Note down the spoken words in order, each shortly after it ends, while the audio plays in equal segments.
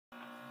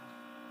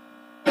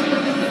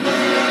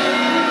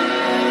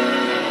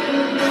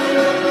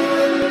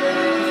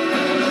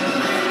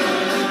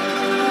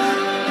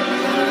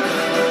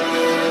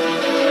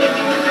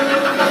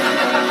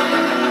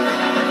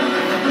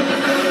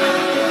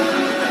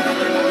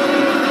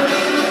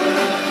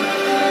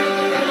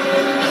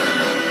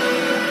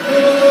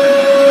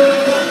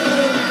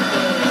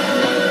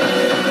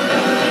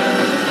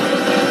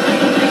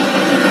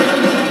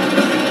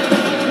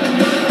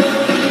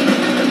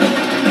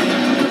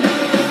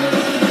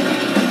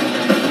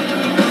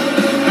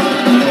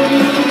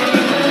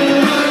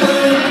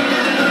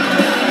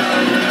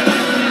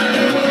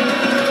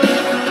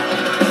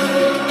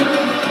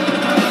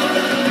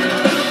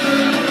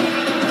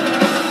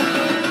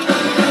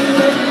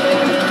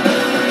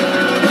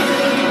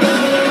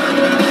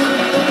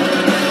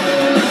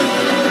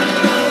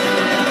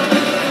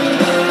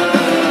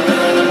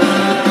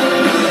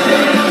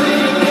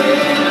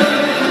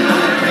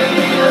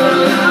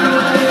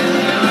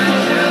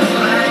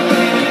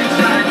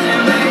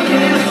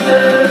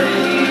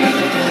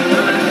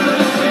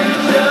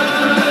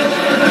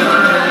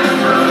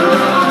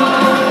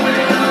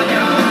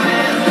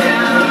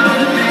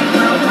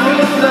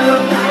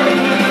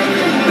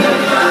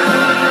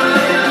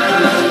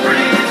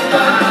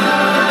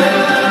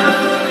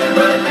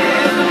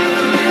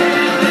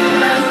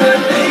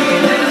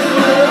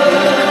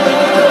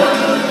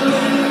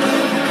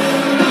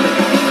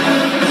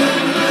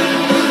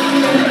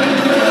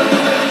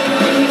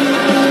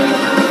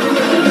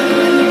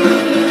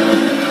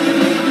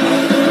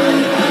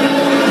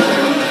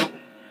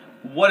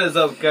What is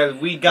up, guys?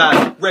 We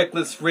got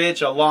Reckless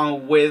Rich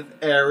along with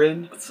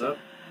Aaron. What's up?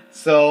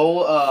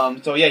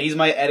 So yeah, he's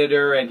my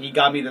editor, and he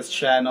got me this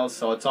channel,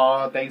 so it's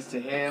all thanks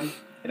to him.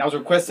 And I was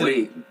requested.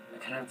 Wait,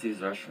 can I have to use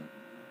the restroom?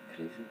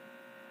 Crazy.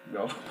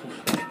 Go.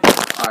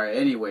 All right.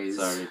 Anyways.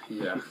 Sorry.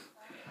 Yeah.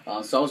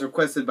 So I was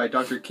requested by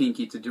Dr.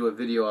 Kinky to do a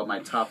video of my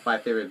top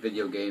 5 favorite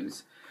video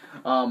games.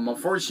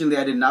 Unfortunately,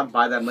 I did not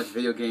buy that much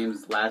video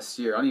games last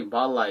year. I only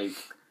bought like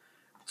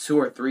 2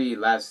 or 3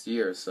 last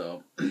year.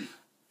 So.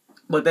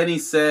 But then he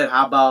said,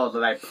 how about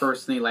that I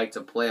personally like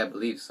to play, I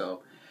believe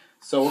so.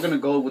 So we're going to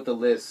go with the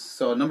list.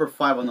 So number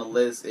 5 on the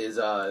list is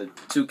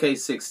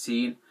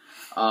 2K16.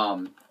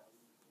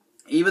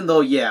 Even though,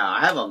 yeah,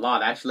 I have a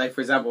lot actually. Like,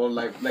 for example,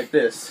 like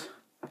this.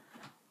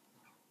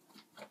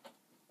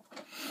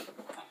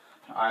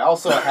 I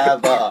also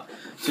have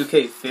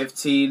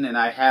 2K15 and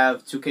I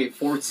have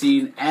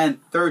 2K14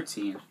 and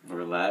 13.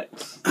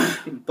 Relax.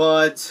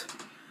 But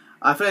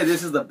I feel like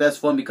this is the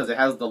best one because it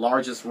has the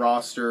largest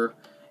roster.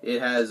 It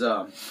has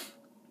a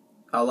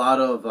lot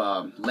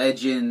of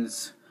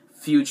legends,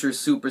 future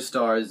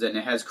superstars, and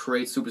it has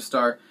create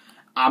superstar.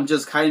 I'm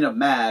just kind of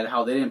mad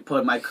how they didn't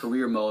put my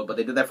career mode, but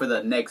they did that for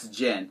the next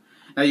gen.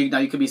 Now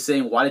you could be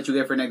saying, why didn't you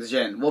get it for next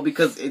gen? Well,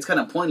 because it's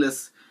kind of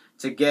pointless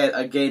to get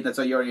a game that's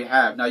what you already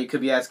have. Now you could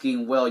be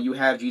asking, well, you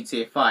have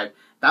GTA 5.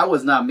 That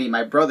was not me.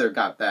 My brother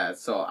got that,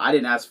 so I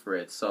didn't ask for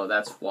it. So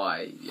that's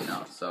why, you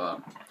know.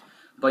 So,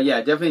 but yeah,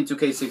 definitely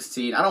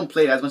 2K16. I don't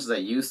play it as much as I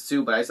used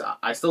to, but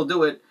I still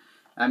do it.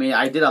 I mean,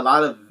 I did a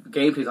lot of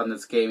gameplays on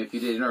this game. If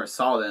you never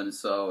saw them,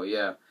 so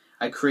yeah.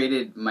 I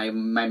created my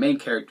main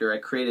character. I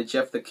created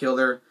Jeff the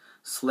Killer,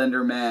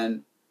 Slender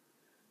Man.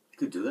 You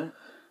could do that?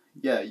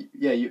 Yeah. It's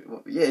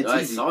no, easy.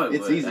 I saw it,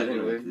 it's easy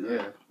anyway.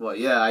 Yeah. Well,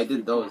 yeah, I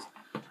did those.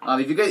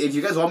 If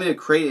you guys want me to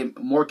create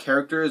more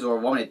characters or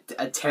want me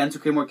to attempt to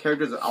create more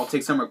characters, I'll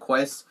take some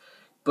requests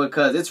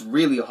because it's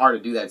really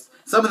hard to do that.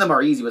 Some of them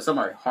are easy, but some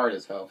are hard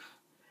as hell.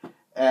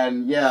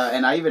 And yeah,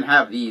 and I even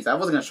have these. I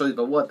wasn't gonna show these,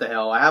 but what the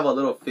hell? I have a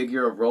little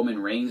figure of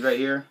Roman Reigns right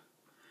here.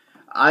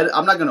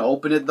 I'm not gonna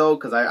open it though,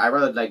 cause I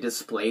rather like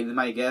display them,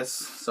 I guess.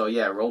 So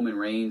yeah, Roman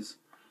Reigns.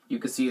 You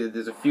can see that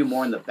there's a few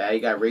more in the bag. You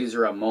got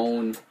Razor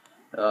Ramon,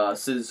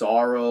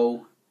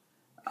 Cesaro.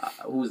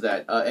 Who's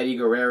that? Eddie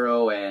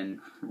Guerrero and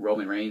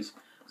Roman Reigns.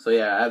 So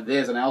yeah, I have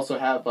this, and I also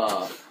have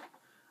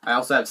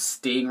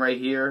Sting right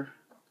here.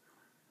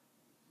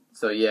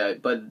 So yeah,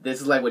 but this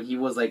is like when he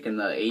was like in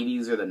the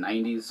 80s or the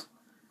 90s.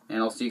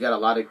 And also you got a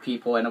lot of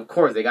people, and of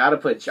course they gotta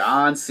put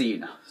John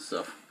Cena.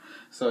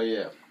 So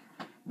yeah.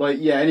 But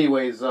yeah,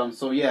 anyways,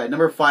 so yeah,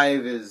 number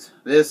 5 is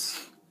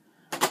this.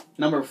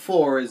 Number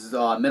 4 is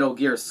Metal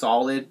Gear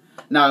Solid.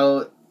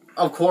 Now,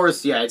 of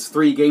course, yeah, it's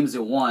 3 games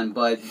in one,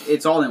 but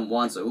it's all in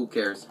one, so who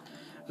cares?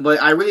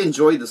 But I really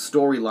enjoyed the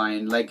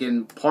storyline. Like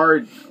in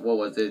part, what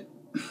was it?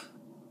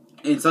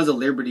 In Sons of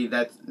Liberty,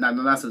 not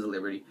Sons of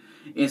Liberty.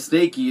 In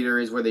Snake Eater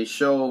is where they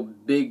show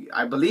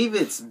I believe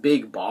it's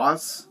Big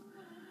Boss.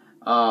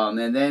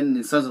 And then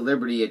in Sons of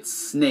Liberty, it's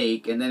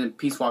Snake, and then in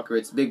Peace Walker,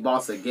 it's Big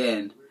Boss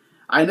again.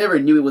 I never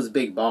knew it was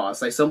Big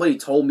Boss. Like, somebody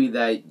told me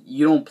that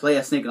you don't play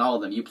as Snake in all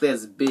of them. You play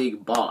as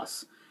Big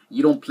Boss.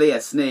 You don't play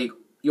as Snake.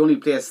 You only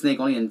play as Snake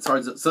only in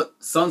Sons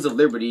of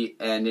Liberty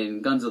and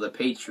in Guns of the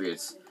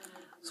Patriots.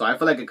 So I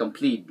feel like a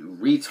complete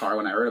retard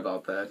when I heard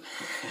about that.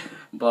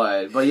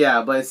 But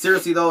yeah, but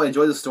seriously though,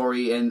 enjoy the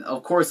story. And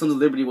of course, Sons of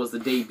Liberty was the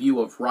debut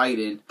of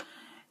Raiden.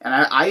 And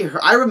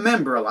I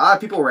remember a lot of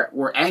people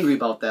were angry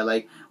about that.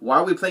 Like, why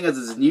are we playing as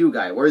this new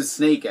guy? Where's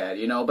Snake at?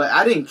 You know, but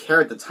I didn't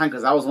care at the time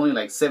because I was only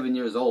like 7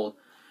 years old.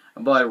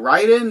 But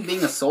Raiden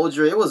being a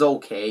soldier, it was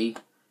okay.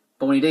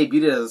 But when he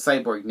debuted as a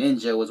cyborg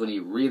ninja was when he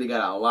really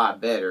got a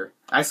lot better.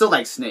 I still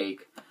like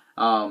Snake.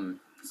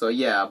 So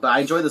yeah, but I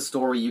enjoy the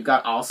story. You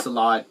got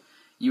Ocelot.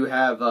 You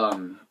have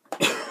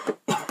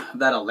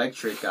that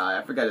electric guy.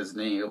 I forgot his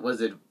name.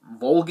 Was it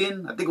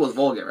Volgin? I think it was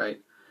Volgin,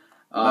 right?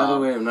 By the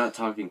way, I'm not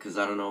talking because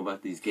I don't know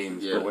about these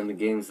games. Yeah. But when the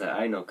games that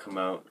I know come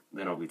out,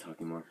 then I'll be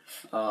talking more.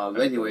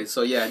 Anyway,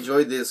 so yeah,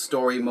 enjoy the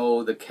story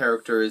mode, the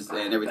characters,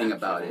 and everything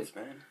about it.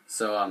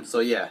 Man. So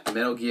yeah,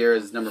 Metal Gear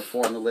is number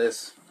 4 on the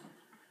list.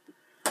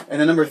 And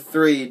then number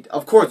 3,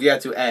 of course, you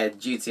have to add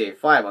GTA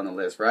 5 on the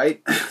list,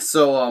 right?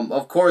 So,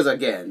 of course,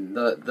 again,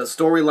 the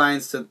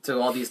storylines to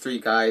all these 3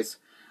 guys.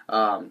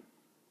 But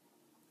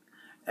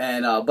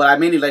I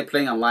mainly like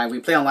playing online. We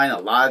play online a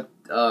lot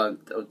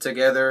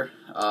together.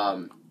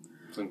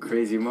 Some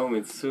crazy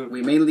moments too.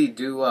 We mainly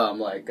do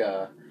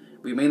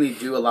we mainly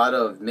do a lot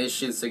of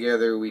missions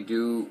together.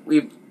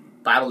 We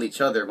battle each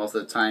other most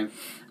of the time.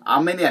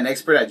 I'm mainly an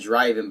expert at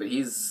driving, but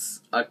he's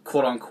a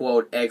quote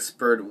unquote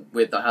expert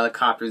with the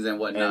helicopters and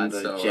whatnot. And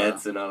the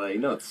jets and all that. You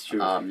know it's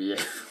true. Yeah.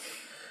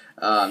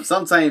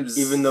 Sometimes,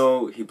 even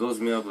though he blows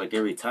me up like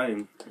every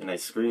time, and I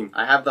scream.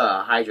 I have the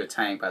Hydra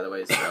tank, by the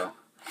way. So,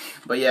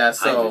 but yeah,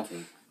 so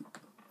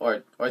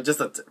or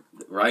just a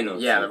Rhino.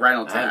 Yeah, the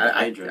Rhino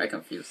tank. I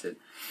confused it.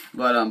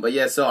 But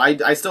yeah, so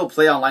I still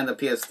play online the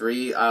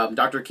PS3.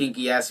 Dr.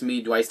 Kinky asked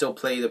me, do I still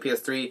play the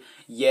PS3?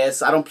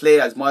 Yes, I don't play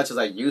it as much as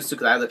I used to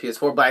because I have the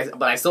PS4,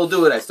 but I still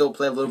do it. I still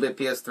play a little bit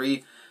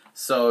PS3.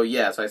 So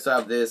yeah, so I still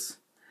have this.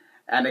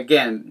 And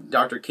again,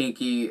 Dr.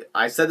 Kinky,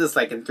 I said this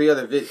like in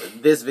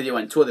this video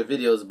and 2 other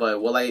videos,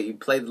 but will I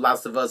play The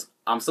Last of Us?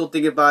 I'm still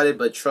thinking about it,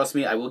 but trust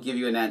me, I will give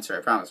you an answer,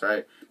 I promise,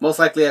 right? Most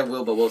likely I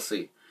will, but we'll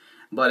see.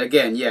 But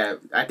again, yeah,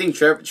 I think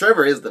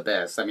Trevor is the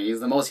best. I mean, he's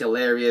the most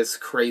hilarious,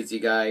 crazy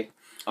guy.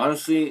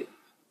 Honestly,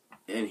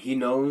 and he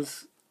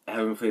knows I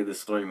haven't played the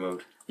story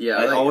mode. Yeah,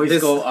 I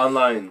always go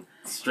online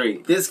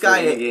straight. This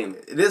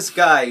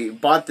guy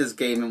bought this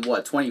game in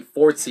what,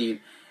 2014,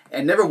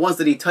 and never once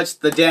did he touch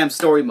the damn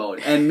story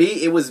mode. And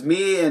it was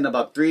me and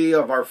about 3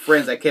 of our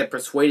friends that kept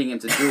persuading him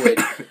to do it,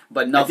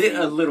 but nothing. I did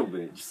a little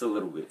bit, just a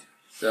little bit.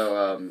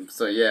 So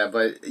yeah,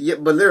 but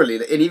literally,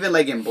 and even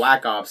like in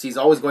Black Ops, he's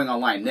always going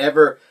online.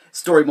 Never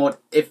story mode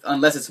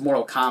unless it's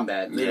Mortal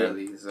Kombat,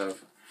 literally. Yeah. So,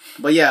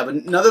 but yeah,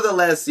 but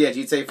nonetheless, yeah,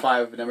 GTA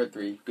 5 number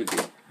 3, good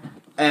game.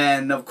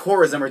 And of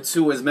course, number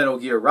 2 is Metal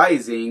Gear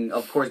Rising.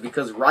 Of course,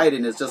 because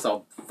Raiden is just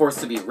a force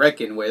to be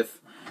reckoned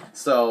with.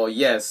 So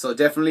yes, so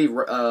definitely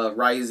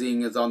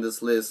Rising is on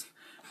this list.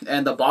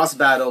 And the boss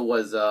battle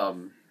was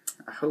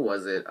who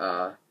was it?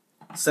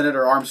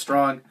 Senator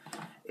Armstrong.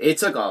 It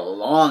took a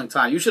long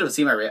time. You should have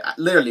seen my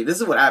literally.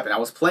 This is what happened. I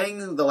was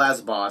playing the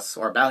last boss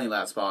or battling the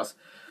last boss,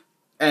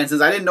 and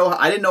since I didn't know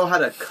how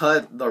to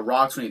cut the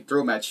rocks when he threw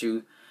them at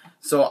you,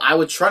 so I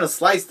would try to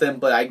slice them,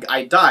 but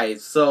I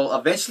died. So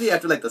eventually,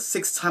 after like the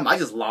 6th time, I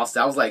just lost it.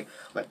 I was like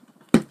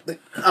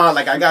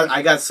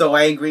I got so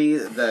angry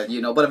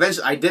that but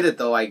eventually I did it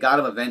though. I got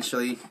him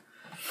eventually,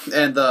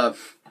 and the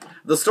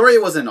story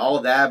wasn't all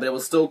that, but it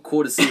was still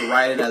cool to see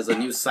Raiden as a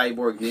new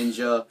cyborg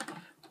ninja.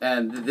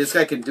 And this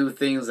guy can do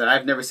things that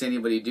I've never seen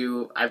anybody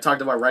do. I've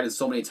talked about Raiden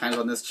so many times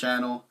on this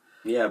channel.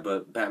 Yeah,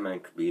 but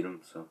Batman could beat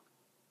him, so.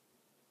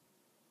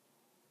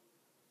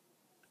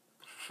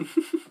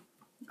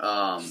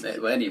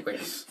 But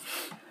anyways,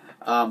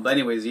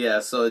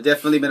 yeah. So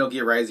definitely Metal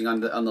Gear Rising on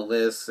the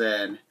list,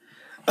 and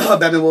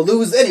Batman will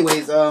lose.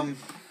 Anyways,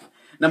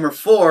 number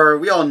 4.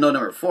 We all know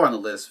number 4 on the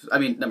list. I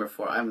mean, number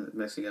 4. I'm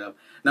messing it up.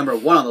 Number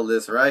 1 on the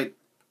list, right?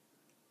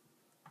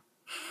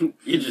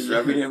 You're just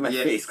rubbing it in my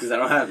face because I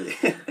don't have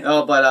it.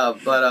 Oh,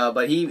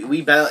 but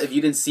we battled. If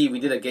you didn't see, we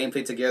did a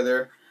gameplay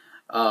together.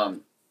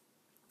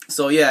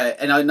 So yeah,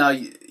 and now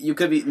you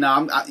could be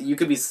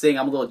saying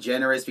I'm a little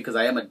generous because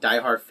I am a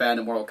diehard fan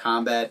of Mortal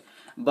Kombat.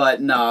 But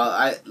no,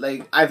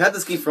 I've had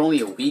this game for only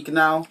a week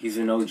now. He's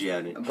an OG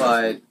at it.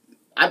 But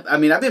I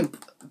mean I've been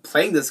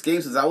playing this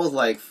game since I was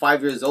like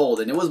 5 years old,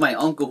 and it was my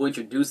uncle who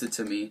introduced it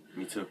to me.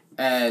 Me too.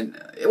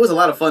 And it was a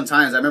lot of fun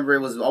times. I remember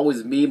it was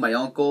always me, my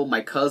uncle,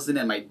 my cousin,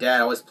 and my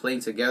dad always playing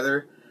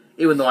together.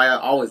 Even though I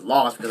always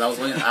lost because I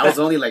was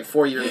only like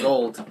 4 years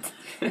old.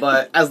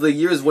 But as the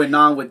years went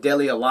on with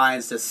Deadly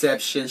Alliance,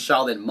 Deception,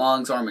 Shaolin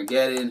Monks,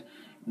 Armageddon,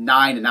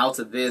 9, and out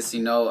to this,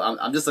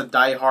 I'm just a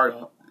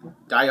diehard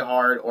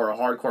or a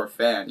hardcore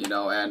fan,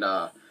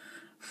 and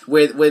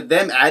with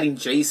them adding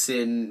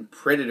Jason,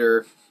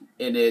 Predator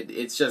in it,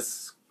 it's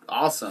just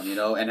awesome,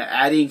 and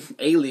adding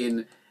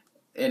Alien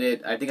in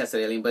it. I think I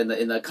said Alien, but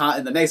in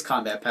the next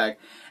combat pack.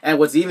 And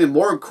what's even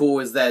more cool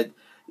is that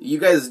you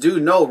guys do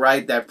know,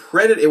 right, that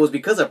Predator. It was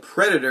because of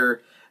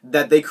Predator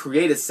that they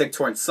created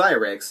Sector and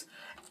Cyrex,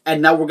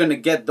 and now we're gonna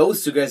get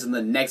those 2 guys in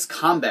the next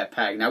combat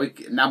pack. Now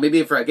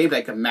maybe for a gameplay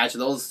I can match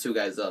those 2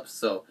 guys up.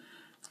 So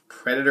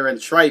Predator and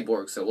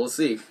Triborg. So we'll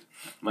see.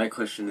 My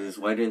question is,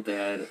 why didn't they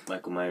add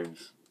Michael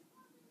Myers?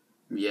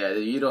 Yeah,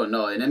 you don't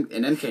know. In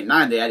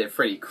MK9, they added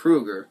Freddy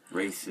Krueger.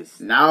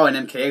 Racist. Now in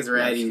MKX, they're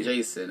adding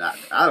Jason.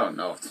 I don't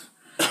know.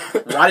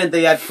 Why didn't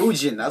they add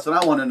Fujin? That's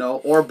what I want to know.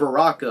 Or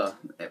Baraka.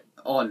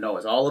 Oh, no,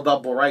 it's all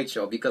about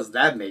Boraicho, because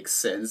that makes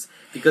sense.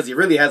 Because he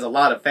really has a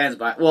lot of fans.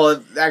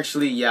 Well,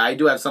 actually, yeah, I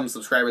do have some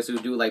subscribers who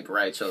do like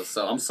Boraicho,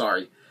 so I'm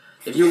sorry.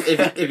 If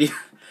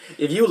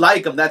you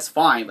like him, that's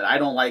fine, but I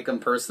don't like him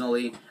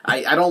personally.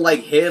 I don't like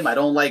him. I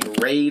don't like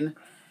Rain,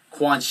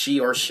 Quan Chi,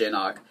 or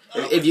Shinnok.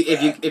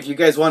 If you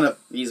guys want to,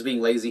 he's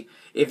being lazy.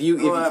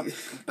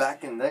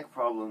 Back and neck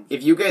problems.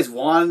 If you guys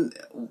want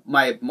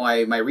my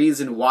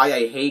reason why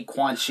I hate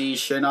Quan Chi,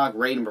 Shinnok,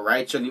 Raiden, and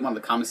Boraicho, leave them in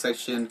the comment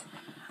section.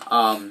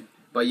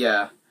 But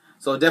yeah,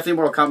 so definitely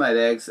Mortal Kombat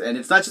X, and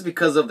it's not just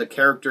because of the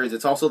characters.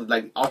 It's also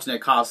like alternate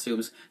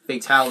costumes,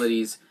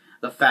 fatalities,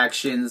 the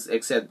factions.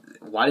 Except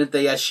why didn't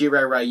they add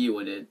Shirai Ryu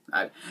in it?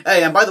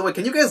 Hey, and by the way,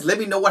 can you guys let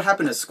me know what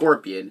happened to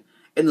Scorpion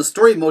in the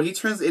story mode?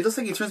 It looks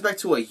like he turns back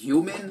to a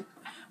human.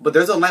 But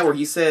there's a line where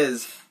he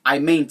says, "I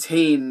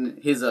maintain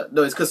his."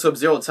 No, it's because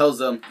Sub-Zero tells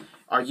him,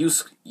 "Are you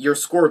your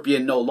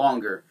Scorpion no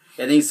longer?"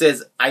 And then he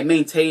says, "I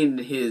maintain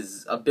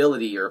his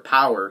ability or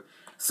power."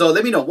 So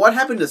let me know what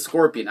happened to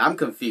Scorpion. I'm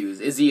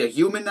confused. Is he a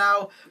human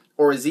now,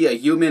 or is he a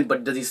human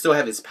but does he still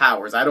have his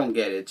powers? I don't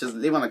get it. Just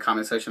leave on the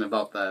comment section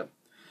about that.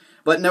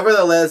 But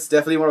nevertheless,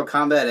 definitely Mortal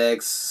Kombat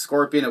X.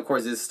 Scorpion, of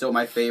course, is still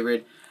my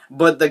favorite.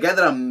 But the guy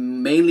that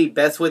I'm mainly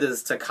best with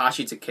is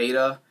Takashi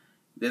Takeda.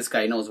 This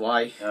guy knows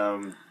why.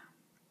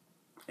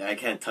 I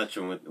can't touch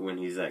him when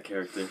he's that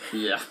character.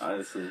 Yeah,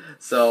 honestly.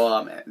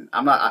 So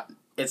I'm not.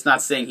 It's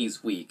not saying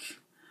he's weak.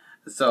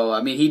 So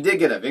I mean, he did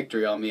get a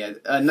victory on me.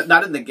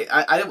 Not in the game.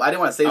 I didn't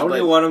want to say. I don't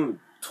even want him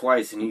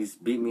twice, and he's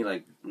beat me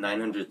like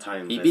 900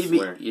 times. He beat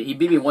me. He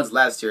beat me once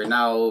last year.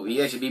 Now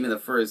he actually beat me the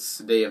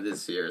first day of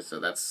this year. So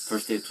that's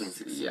First day of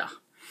 2016. Yeah.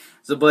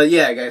 So, but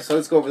yeah, guys. So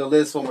let's go over the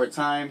list one more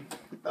time.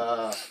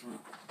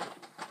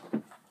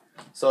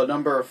 So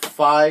number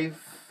 5,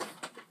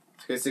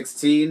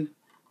 2016.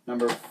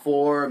 Number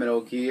 4,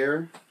 Metal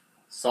Gear,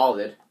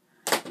 Solid.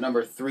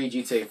 Number 3,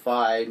 GTA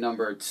 5.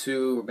 Number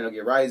 2, Metal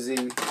Gear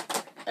Rising.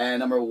 And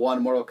number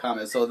 1, Mortal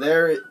Kombat. So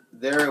there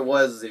it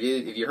was. If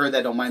you heard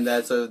that, don't mind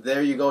that. So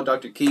there you go,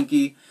 Dr.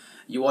 Kinky.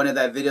 You wanted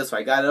that video, so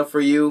I got it up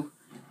for you.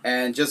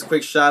 And just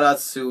quick shout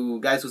outs to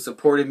guys who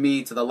supported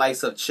me, to the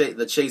likes of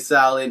the Chase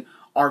Allen,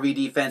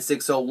 RVD Fan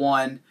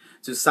 601,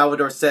 to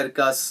Salvador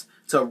Cercas,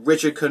 to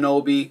Richard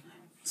Kenobi,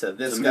 to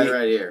this guy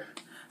right here.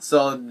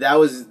 So that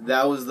was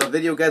the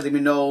video, guys. Let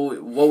me know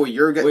what were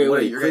your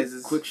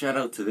guys. Quick shout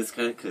out to this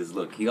guy, because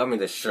look, he got me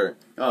this shirt.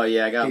 Oh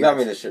yeah, he got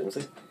me this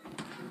shirt.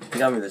 He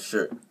got me this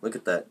shirt. Look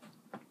at that,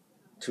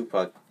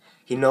 Tupac.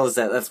 He knows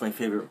that's my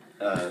favorite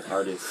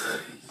artist.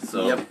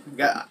 So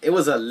yep, it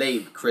was a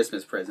late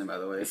Christmas present, by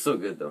the way. It's so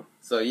good though.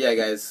 So yeah,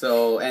 guys.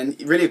 So and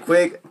really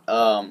quick,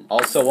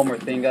 also one more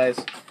thing, guys.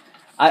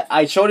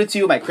 I showed it to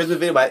you in my Christmas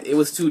video, but it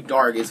was too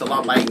dark. It's a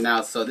lot light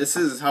now. So this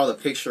is how the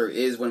picture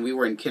is when we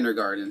were in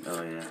kindergarten.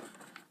 Oh, yeah.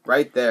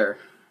 Right there.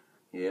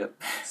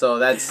 Yep. So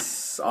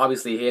that's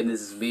obviously him.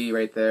 This is me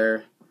right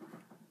there.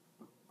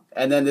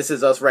 And then this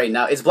is us right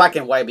now. It's black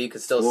and white, but you can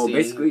still see. Well,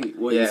 basically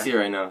what you see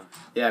right now.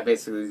 Yeah,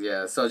 basically,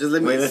 yeah. So just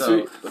let me...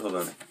 Hold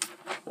on.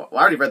 Well, I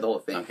already read the whole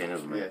thing. Okay,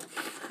 never mind. Yeah.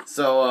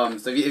 So,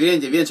 if you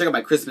didn't check out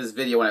my Christmas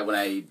video when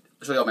I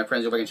showed you all my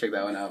friends, you can check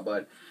that one out.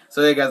 But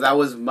so yeah, guys, that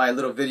was my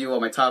little video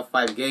of my top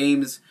 5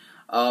 games.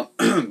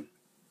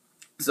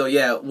 So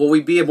yeah, will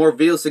we be in more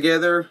videos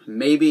together?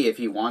 Maybe, if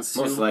he wants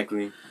to. Most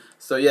likely.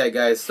 So yeah,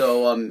 guys.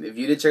 So if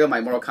you didn't check out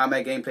my Mortal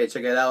Kombat gameplay,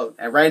 check it out.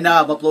 And right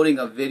now, I'm uploading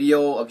a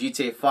video of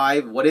GTA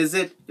 5. What is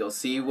it? You'll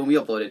see when we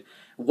upload it.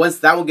 Once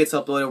that one gets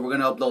uploaded, we're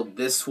gonna upload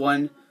this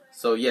one.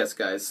 So yes,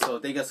 guys. So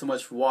thank you guys so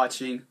much for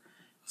watching.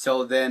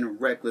 Till then,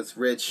 Reckless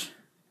Rich,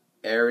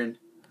 Aaron,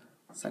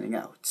 signing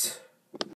out.